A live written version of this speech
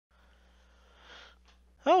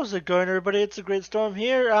How's it going, everybody? It's a great storm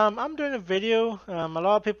here. I'm doing a video. A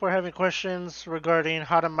lot of people are having questions regarding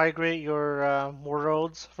how to migrate your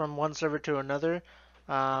worlds from one server to another.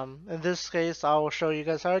 In this case, I will show you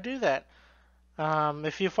guys how to do that.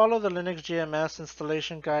 If you follow the LinuxGMS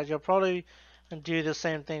installation guide, you'll probably do the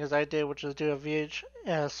same thing as I did, which is do a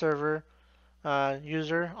VH server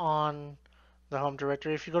user on the home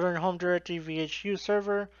directory. If you go to your home directory, VHU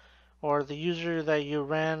server, or the user that you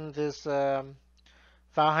ran this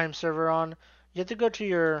Valheim server on, you have to go to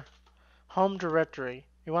your home directory.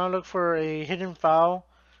 You want to look for a hidden file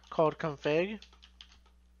called config.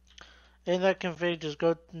 In that config, just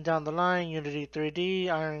go down the line, Unity 3D,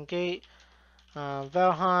 Iron Gate,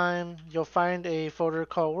 Valheim. You'll find a folder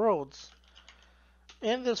called Worlds.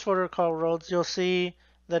 In this folder called Worlds, you'll see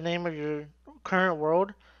the name of your current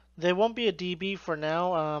world. There won't be a DB for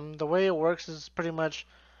now. The way it works is pretty much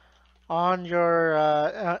on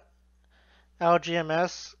your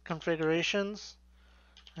LGMS configurations.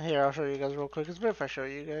 Here, I'll show you guys real quick. It's better if I show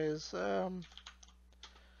you guys.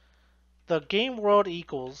 The game world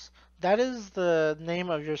equals, that is the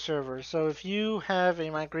name of your server. So if you have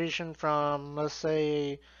a migration from, let's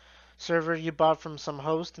say, a server you bought from some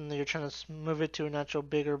host and you're trying to move it to an actual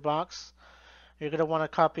bigger box, you're going to want to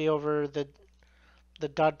copy over the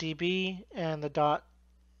 .db and the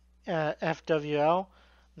 .fwl.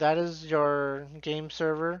 That is your game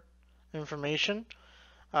server information.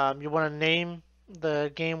 You want to name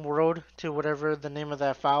the game world to whatever the name of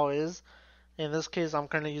that file is. In this case, I'm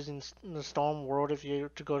currently using the Storm world. If you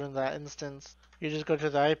to go to that instance, you just go to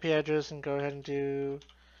the IP address and go ahead and do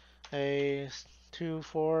a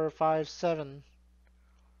 2457,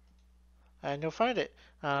 and you'll find it.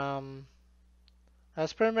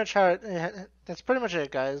 That's pretty much how that's pretty much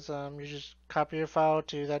it, guys. You just copy your file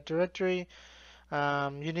to that directory.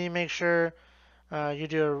 You need to make sure you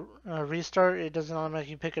do a restart. It doesn't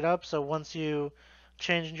automatically pick it up. So once you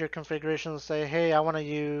change your configuration, say, hey, I want to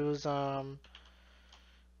use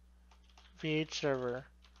VH server.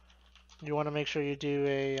 You want to make sure you do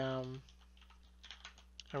a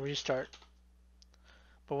restart.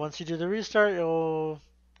 But once you do the restart, you'll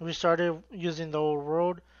restart it using the old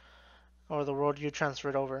world or the world you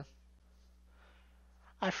transferred over.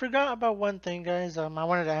 I forgot about one thing, guys. I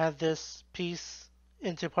wanted to add this piece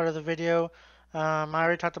into part of the video. I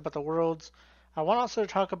already talked about the worlds. I want also to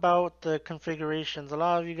talk about the configurations. A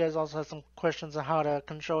lot of you guys also have some questions on how to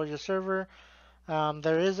control your server.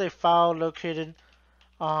 There is a file located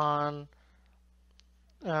on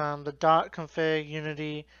the .config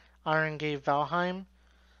unity iron gate Valheim.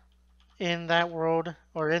 In that world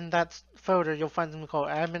or in that folder, you'll find something called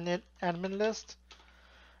admin list.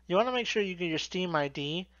 You want to make sure you get your Steam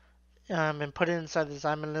ID and put it inside this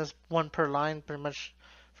admin list, one per line, pretty much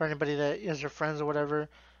for anybody that is your friends or whatever.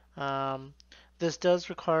 This does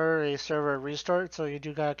require a server restart, so you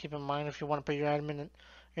do gotta keep in mind if you want to put your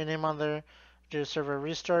name on there, do a server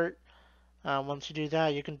restart. Once you do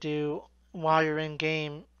that, you can do while you're in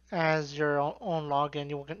game as your own login.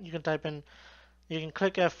 You can type in, you can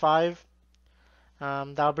click F5.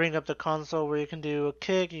 That'll bring up the console where you can do a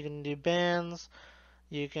kick, you can do bans,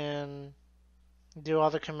 you can do all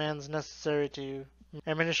the commands necessary to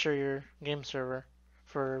administer your game server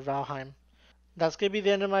for Valheim. That's going to be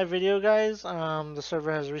the end of my video, guys. The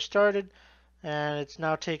server has restarted and it's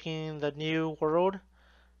now taking the new world,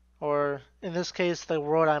 or in this case the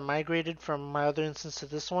world I migrated from my other instance to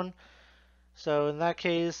this one. So in that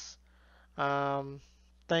case,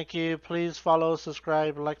 thank you. Please follow,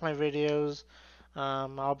 subscribe, like my videos.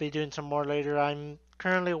 I'll be doing some more later. I'm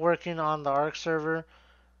currently working on the ARC server.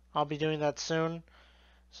 I'll be doing that soon.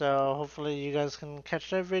 So hopefully you guys can catch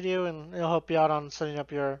that video and it'll help you out on setting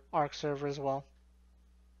up your ARC server as well.